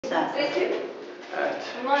Resim. Evet.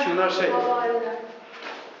 Şunlar şey.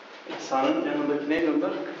 İhsan'ın yanındaki neydi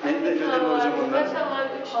onlar? Neydi de hocam onlar? Kaç tane var?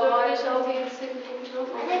 3, 4, 5, 6, 7, 8, 9,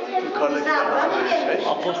 10. Yukarıdakiler daha böyle şey.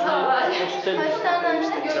 Kaç tane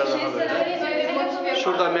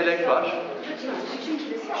Şurada melek var.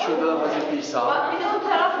 Şurada da Hazreti İsa. Bak bir de bu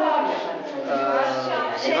taraf var.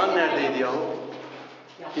 Yılan neredeydi yahu?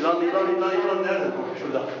 Yılan nerede?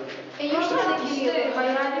 Şurada. En yukarıdaki işte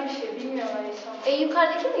hayali bir şey. Bilmiyorlar insan. En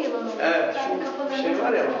yukarıdaki mi yılan oluyor? Evet. Şu şey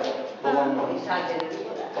var ya. Dolanma.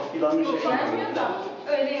 Bak yılanın şey. Gelmiyor da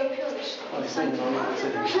öyle yapıyorlar işte. Hadi sen yılanı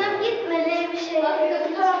keselim. Şuna gitmeli bir şey. Bak bir de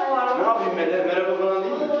bu taraf var. Ne yapayım merhaba falan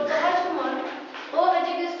değil mi? Orada haç mı var? O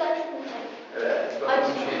hacı göstersene. Evet. Bakalım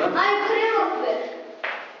şuradan. Ay yukarıya bak be.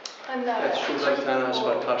 Evet şurada bir tane haç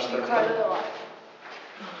var karşı tarafta. Yukarıda da var.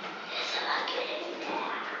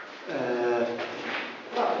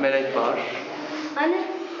 Melek var. Anne.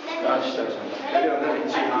 Karşı tarafta. Görüyor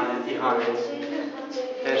musun? İhanet.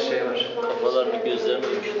 Her şey var. Kafalarını gözlerine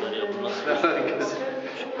koymuşlar ya, bu nasıl bir şey?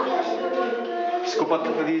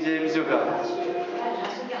 Psikopatlık diyeceğimiz yok abi.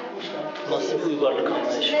 Nasıl bir uygarlık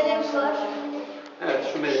anlayışı? Melek var. Evet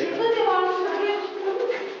şu melek.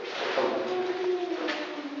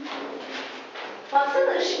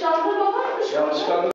 Baksana ışıklandırma var mı? Ya ışıklandırma.